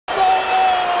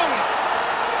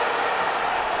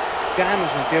Ya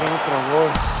nos metieron otro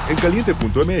gol. En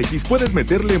Caliente.mx puedes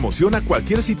meterle emoción a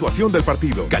cualquier situación del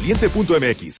partido.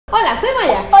 Caliente.mx. Hola, soy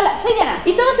Maya. Hola, soy Diana.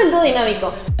 Y somos el Dúo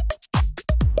Dinámico.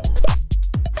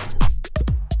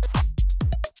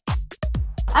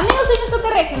 Amigos, hoy nos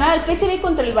toca reaccionar al PSV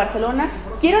contra el Barcelona.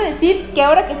 Quiero decir que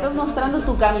ahora que estás mostrando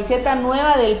tu camiseta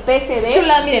nueva del PSV...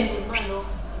 Chulada, miren.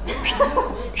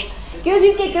 Quiero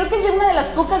decir que creo que es una de las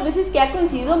pocas veces que ha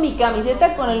coincidido mi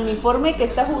camiseta con el uniforme que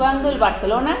está jugando el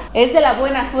Barcelona. Es de la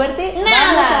buena suerte.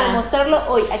 Nada. Vamos a demostrarlo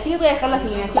hoy. Aquí les voy a dejar las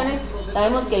alineaciones.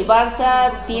 Sabemos que el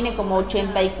Barça tiene como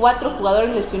 84 jugadores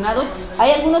lesionados.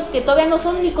 Hay algunos que todavía no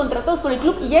son ni contratados por el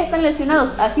club y ya están lesionados.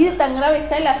 Así de tan grave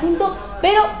está el asunto.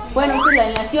 Pero bueno, esta es la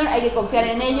alineación. Hay que confiar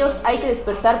en ellos. Hay que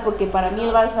despertar porque para mí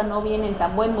el Barça no viene en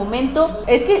tan buen momento.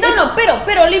 Es que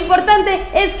pero lo importante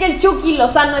es que el Chucky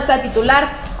Lozano está titular,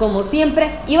 como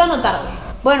siempre, y va a anotar.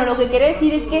 Bueno, lo que quería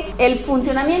decir es que el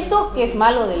funcionamiento que es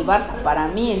malo del Barça, para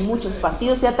mí en muchos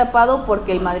partidos se ha tapado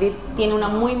porque el Madrid tiene una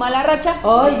muy mala racha.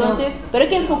 Ay, entonces, no. pero hay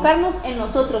que enfocarnos en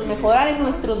nosotros, mejorar en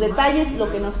nuestros detalles,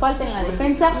 lo que nos falta en la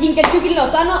defensa. Y en que el Chucky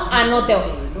Lozano anote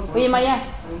hoy. Oye, Maya,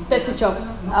 Te escucho.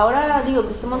 ahora digo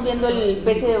que estamos viendo el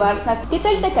PSV Barça. ¿Qué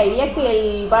tal te caería que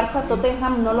el Barça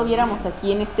Tottenham no lo viéramos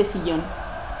aquí en este sillón?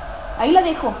 Ahí la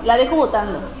dejo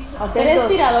votando. Tres Atentos.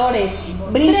 tiradores.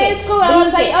 Brinque, Tres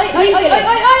cobrados. brinque, ¡Ay! brinque.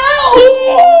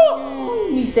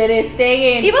 Mi Ter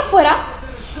Stegen. ¿Iba fuera?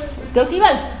 Creo que iba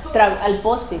al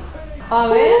poste. A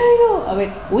ver. A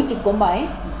ver, uy, qué comba,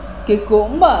 ¡Qué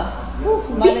comba! Uf,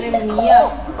 madre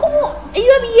mía. ¿Cómo?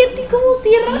 ¿Iba abierto y cómo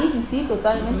cierra? Sí,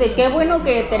 totalmente. Qué bueno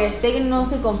que Ter Stegen no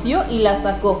se confió y la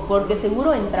sacó, porque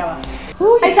seguro entraba.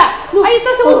 Uy, Ahí está, no. ahí está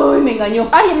seguro. Uy, me engañó.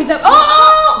 Ay, a mí también.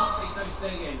 ¡Oh!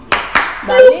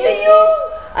 Dale.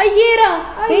 Ahí era.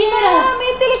 Venga,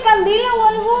 métele candela o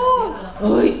algo.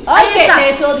 Uy, Ahí ¿qué está.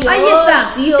 es eso, Dios? Ahí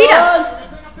está. Dios. Tira.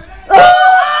 ¡Ay!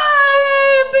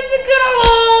 Pensé que era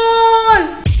gol.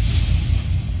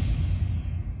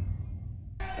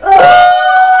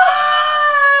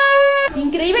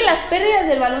 Increíble las pérdidas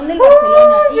del balón del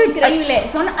Barcelona. Increíble.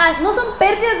 No son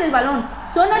pérdidas del balón,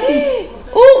 son así.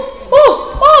 ¡Uf!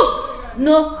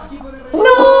 No. ¡No!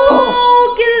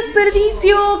 ¡Qué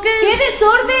desperdicio! ¡Qué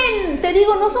desorden! Te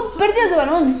digo, no son pérdidas de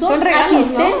balón, son regalos,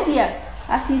 asistencias.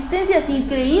 Asistencias,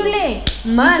 increíble.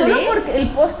 Mal, Solo porque el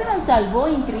poste nos salvó,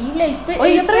 increíble.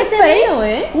 Oye, otra vez PSV, Pereiro,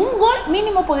 Un gol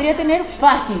mínimo podría tener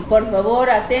fácil. Por favor,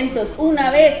 atentos.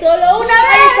 Una vez, solo una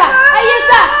vez. Ahí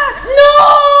está. ¡No!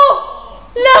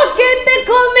 ¡La que te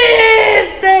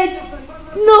comiste!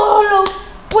 No lo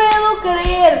puedo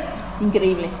creer.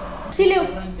 Increíble. Sí, Leo,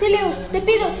 te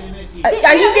pido.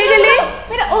 Ahí lléguele.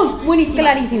 Mira, oh, buenísimo.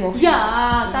 Clarísimo.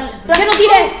 Ya, ¡Que no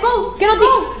tire! Go, ¡Que no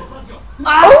tire!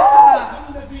 ¡Ah!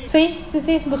 Sí,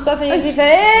 buscó a Felipe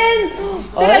Vicente.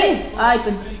 Pégale. Ay,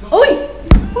 pensé. ¡Uy!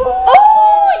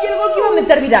 ¡Uy! El gol que iba a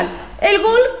meter Vidal. El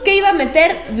gol que iba a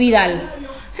meter Vidal.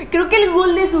 Creo que el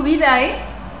gol de su vida,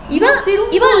 Iba a ser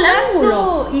un iba al golazo.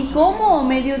 ángulo. ¿Y cómo?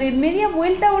 Medio de media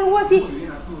vuelta o algo así.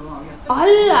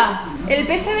 ¡Hala! El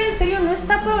PSV en serio no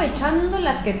está aprovechando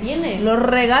las que tiene. Los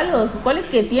regalos, ¿cuáles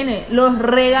que tiene? Los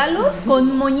regalos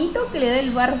con moñito que le da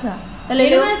el Barça. Dale, En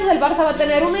Leo. una de esas el Barça va a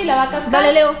tener una y la va a cascar.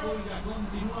 Dale, Leo.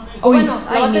 O bueno,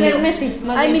 la va a mi tener Leo. Messi.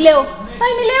 más Ay, bien. mi Leo.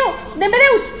 Ay, mi Leo.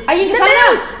 Demedeus. ¡Ay, que salga!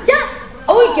 Ya.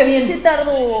 ¡Uy, qué bien! Se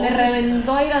tardó. Me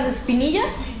reventó ahí las espinillas.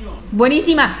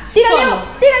 Buenísima. Tira, Solo. Leo.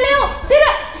 Tira, Leo.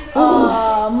 Tira.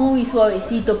 Ah, muy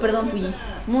suavecito. Perdón, Puyi.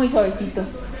 Muy suavecito.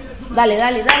 Dale.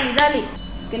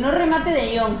 Que no remate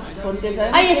de Jong, porque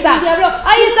sabemos Ahí que está. es un diablo.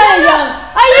 Ahí está De Jong.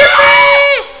 Ahí está.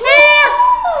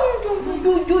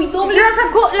 Uy, doble.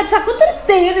 ¿La sacó Ter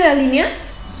Stegen de la línea?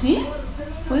 ¿Sí?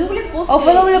 Fue doble poste. ¿O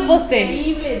fue doble poste?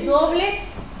 Increíble, doble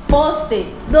poste.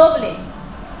 Doble.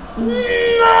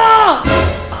 ¡No!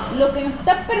 Lo que nos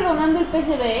está perdonando el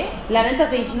PSV, La neta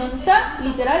sí. nos está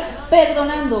literal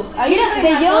perdonando. Ahí Mira, De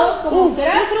remató Jong, como va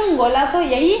a hacer un golazo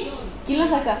y ahí. ¿Quién la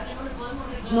saca?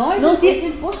 No, es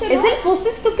el poste, ¿no? Es el poste,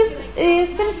 esto que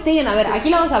es Ter Stegen. A ver, aquí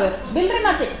la vamos a ver. Ve el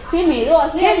remate. Se me dio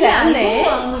así. Qué grande,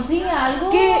 algo, sí,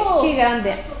 algo. Qué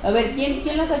grande. A ver,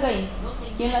 ¿quién la saca ahí?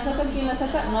 ¿Quién la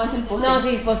saca? No, es el poste. No,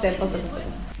 sí, poste.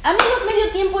 Amigos,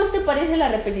 medio tiempo parece la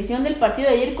repetición del partido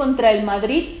de ayer contra el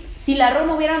Madrid. Si la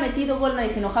Roma hubiera metido gol,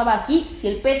 nadie se enojaba aquí. Si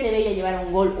el PSV ya llevara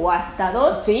un gol o hasta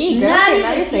dos, Sí, creo que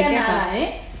nadie decía se queja. nada,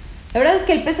 La verdad es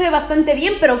que el PSV bastante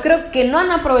bien, pero creo que no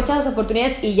han aprovechado las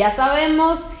oportunidades y ya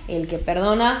sabemos, el que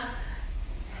perdona,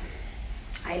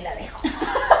 ahí la dejo.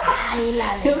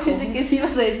 Yo pensé que sí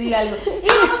ibas a decir algo. Y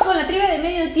vamos con la trivia de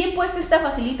medio tiempo. Esta está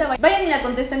facilita. Vayan y la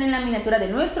contestan en la miniatura de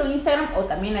nuestro Instagram o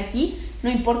también aquí. no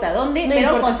importa dónde, No pero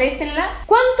importa. contéstenla.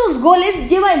 ¿Cuántos goles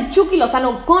lleva el Chucky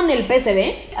Lozano con el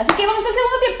PSV? Así que vamos al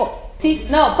segundo tiempo. Sí.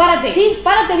 No, párate. Sí.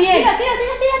 Párate bien. Tira.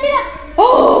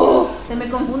 ¡Oh! Se me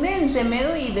confunden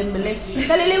Semedo y Dembélé.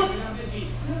 Dale, Leo.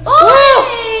 ¡Oh!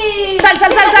 ¡Sal!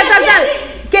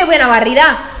 ¡Qué buena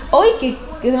barrida! Hoy que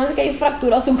se me hace que hay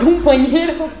fracturado a su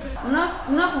compañero.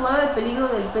 Una jugada de peligro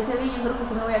del PSV, yo creo que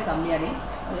sí me voy a cambiar,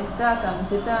 Esta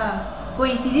camiseta,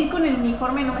 coincidir con el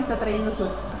uniforme no me está trayendo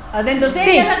suerte. Atentos,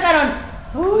 Sí. ya sacaron.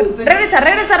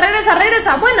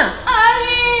 Regresa. Buena.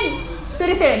 ¡Alguien!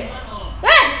 Ter Stegen.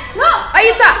 ¡No! Ahí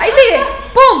está, ahí sigue.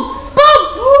 ¡Pum!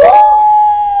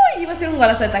 Iba a ser un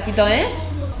golazo de taquito,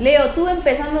 Leo, tú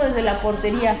empezando desde la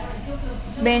portería.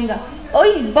 Venga.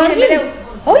 Hoy, Sí, Leo.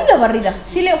 Hoy la barrida.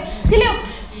 Sí, Leo.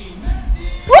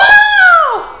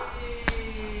 ¡Wow!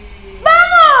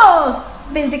 ¡Vamos!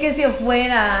 Pensé que si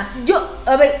fuera. Yo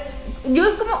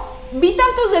como vi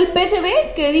tantos del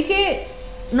PSV que dije,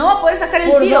 no va a poder sacar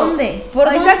el ¿Por tiro. dónde? ¿Por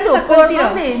dónde Exacto, sacó el ¿por tiro?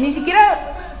 dónde? Ni siquiera.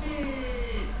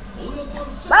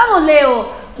 ¡Vamos, Leo!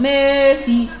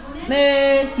 Messi.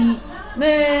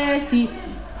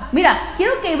 Mira,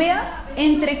 quiero que veas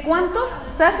entre cuántos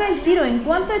saca el tiro, en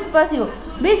cuánto espacio.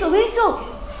 Beso.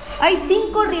 Hay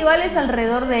 5 rivales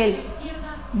alrededor de él.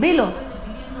 Velo.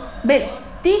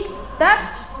 Tic, tac.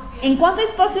 ¿En cuánto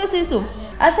espacio es eso?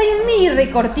 Hace un mini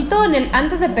recortito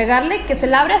antes de pegarle que se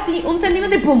le abre así 1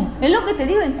 centímetro y ¡pum! Es lo que te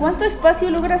digo, ¿en cuánto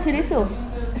espacio logra hacer eso?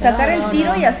 Sacar el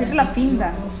tiro y hacer la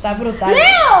finta. Está brutal.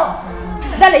 ¡Leo!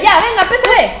 Dale, ya, venga,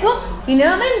 PSV. Y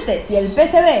nuevamente, si el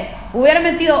PSV hubiera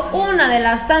metido una de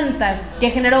las tantas que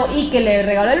generó y que le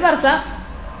regaló el Barça,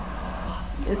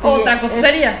 otra cosa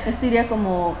sería. Esto iría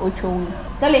como 8-1.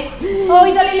 Dale.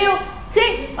 ¡Ay, dale, Leo!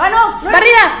 ¡Sí! ¡Ah, no!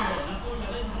 ¡Barrida!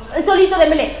 Solito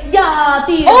Dembélé. ¡Ya!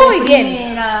 ¡Tira! ¡Uy, de bien!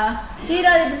 primera.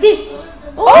 ¡Tira de... ¡Sí!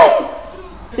 ¡Oh!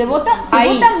 Se bota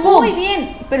Ahí, muy ¡pum!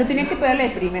 bien, pero tenía que pegarle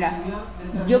de primera.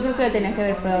 Yo creo que le tenía que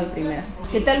haber pegado de primera.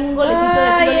 ¿Qué tal un golecito de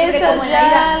Ay, tiro libre esa como en la ya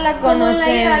ida? la Como en la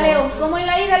ida, conocemos. Leo. Como en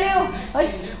la ida, Leo.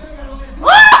 ¡Ay!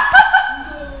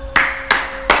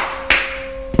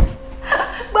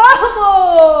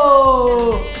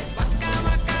 ¡Vamos!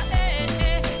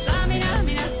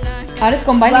 Ahora es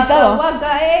con baile y todo.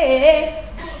 Waka,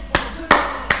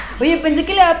 Oye, pensé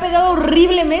que le había pegado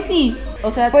horrible Messi.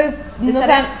 O sea, Pues,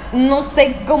 no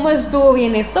sé cómo estuvo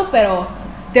bien esto, pero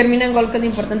termina en gol que es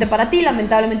importante para ti,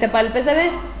 lamentablemente para el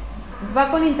PSV. Va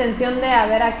con intención de a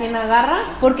ver a quién agarra,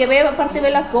 porque aparte ve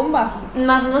la comba.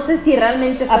 más no sé si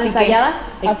realmente está A Piqué. ensayada.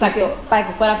 A Exacto, Piqué. para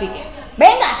que fuera Piqué.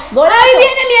 ¡Venga! ¡Golazo! Ahí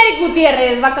viene mi Eric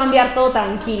Gutiérrez, va a cambiar todo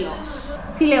tranquilos.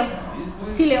 Sí, Leo.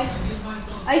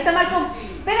 Ahí está Marco.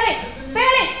 ¡Pégale!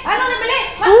 ¡Ah, no, Dembélé!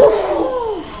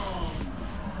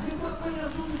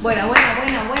 Buena.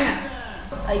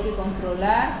 Hay que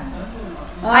controlar.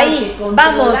 Ahí,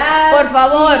 vamos, por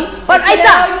favor. Sí. Ahí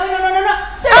está. No.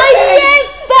 ¡Ahí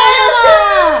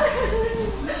estaba!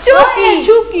 Ay,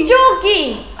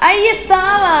 ¡Chucky! Ahí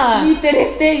estaba. Y Ter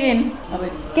Stegen. A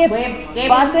ver, ¿Qué ¿qué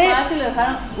pase? pase lo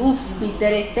dejaron?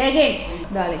 Ter Stegen.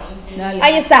 Dale.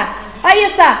 Ahí está,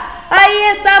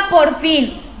 por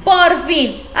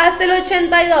fin, hasta el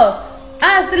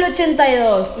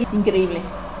 82, Increíble.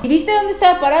 ¿Y viste dónde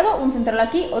estaba parado? Un central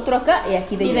aquí, otro acá y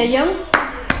aquí de y Jong. de Jong,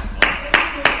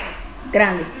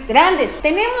 Grandes.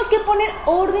 Tenemos que poner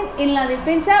orden en la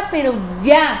defensa, pero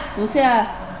ya. O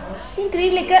sea, es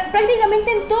increíble.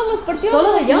 Prácticamente en todos los partidos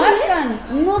Solo de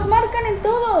Jong, nos marcan en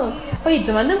todos. Oye,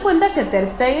 tomando en cuenta que Ter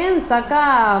Stegen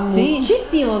saca Sí.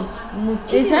 muchísimos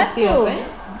Exacto. tiros,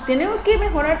 Tenemos que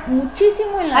mejorar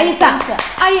muchísimo en la Ahí defensa.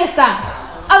 está,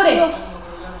 abre.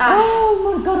 ¡Ay,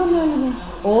 marcaron algo!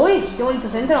 Uy, qué bonito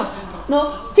centro.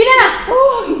 No. ¡Chilena!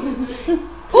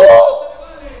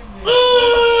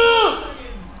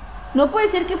 No puede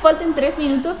ser que falten 3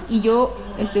 minutos y yo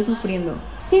esté sufriendo.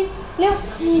 Sí, Leo.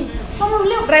 Vamos,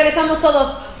 Leo. Regresamos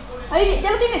todos. Ahí,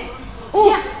 ya lo tienes. Uf.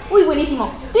 Ya. Uy, buenísimo.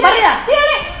 Barrida.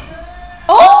 ¡Tírale!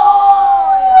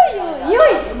 ¡Uy!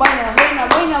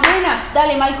 Buena.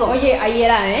 Dale, Maiko. Oye, ahí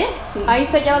era, Sí. Ahí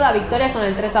se lleva la victoria con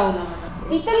el 3-1.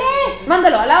 ¡Pítale!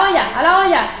 Mándalo, a la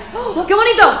olla. ¡Oh, ¡qué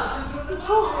bonito!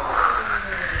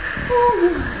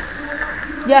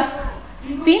 Ya.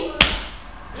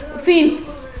 Fin.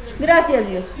 Gracias,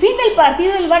 Dios. Fin del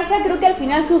partido del Barça. Creo que al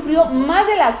final sufrió más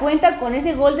de la cuenta con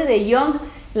ese gol de Jong.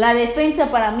 La defensa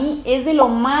para mí es de lo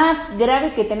más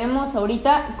grave que tenemos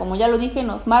ahorita. Como ya lo dije,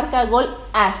 nos marca gol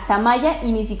hasta Maya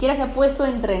y ni siquiera se ha puesto a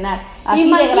entrenar.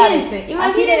 Así de grave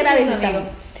Imagínense, estamos. amigos.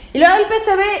 Y luego el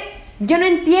PSV Yo no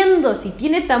entiendo si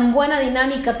tiene tan buena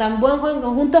dinámica, tan buen juego en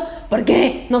conjunto, ¿por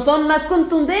qué no son más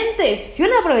contundentes? Si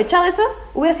hubieran aprovechado esas,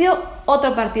 hubiera sido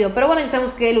otro partido. Pero bueno, ya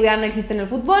sabemos que el lugar no existe en el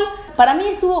fútbol. Para mí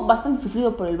estuvo bastante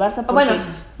sufrido por el Barça. Porque Bueno,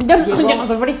 yo no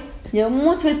sufrí. Llegó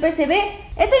mucho el PSV.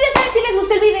 Entonces ya saben si les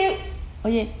gustó el video.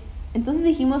 Oye, entonces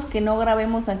dijimos que no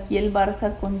grabemos aquí el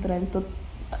Barça contra el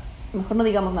Mejor no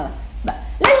digamos nada. Va.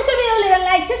 Les gustó el video, le dan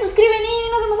like, se suscriben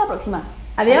y nos vemos la próxima.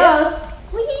 Adiós.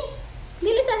 Oye,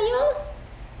 diles adiós.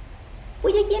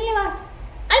 Oye, ¿a quién le vas?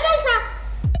 ¡Al Barça!